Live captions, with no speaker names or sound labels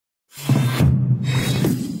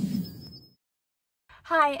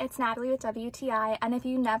Hi, it's Natalie with WTI, and if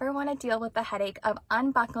you never want to deal with the headache of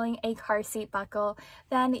unbuckling a car seat buckle,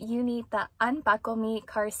 then you need the UnbuckleMe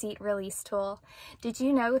car seat release tool. Did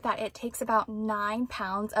you know that it takes about 9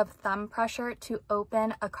 pounds of thumb pressure to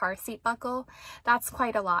open a car seat buckle? That's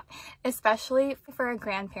quite a lot, especially for a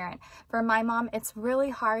grandparent. For my mom, it's really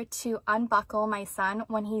hard to unbuckle my son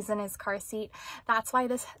when he's in his car seat. That's why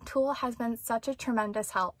this tool has been such a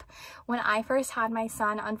tremendous help. When I first had my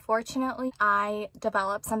son, unfortunately, I developed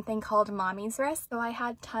something called mommy's wrist. So I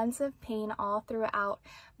had tons of pain all throughout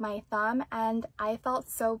my thumb, and I felt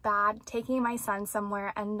so bad taking my son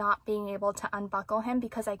somewhere and not being able to unbuckle him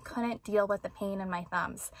because I couldn't deal with the pain in my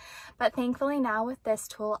thumbs. But thankfully now with this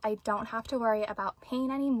tool, I don't have to worry about pain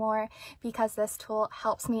anymore because this tool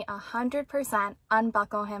helps me 100%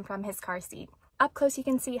 unbuckle him from his car seat. Up close, you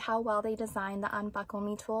can see how well they designed the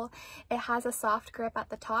UnbuckleMe tool. It has a soft grip at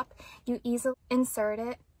the top. You easily insert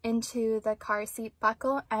it into the car seat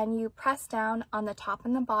buckle and you press down on the top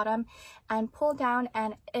and the bottom and pull down,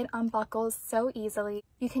 and it unbuckles so easily.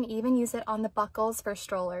 You can even use it on the buckles for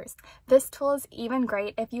strollers. This tool is even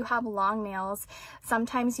great if you have long nails.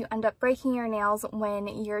 Sometimes you end up breaking your nails when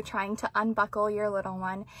you're trying to unbuckle your little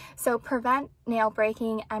one. So prevent nail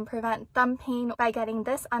breaking and prevent thumb pain by getting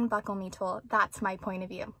this UnbuckleMe tool. That's my point of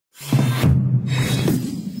view.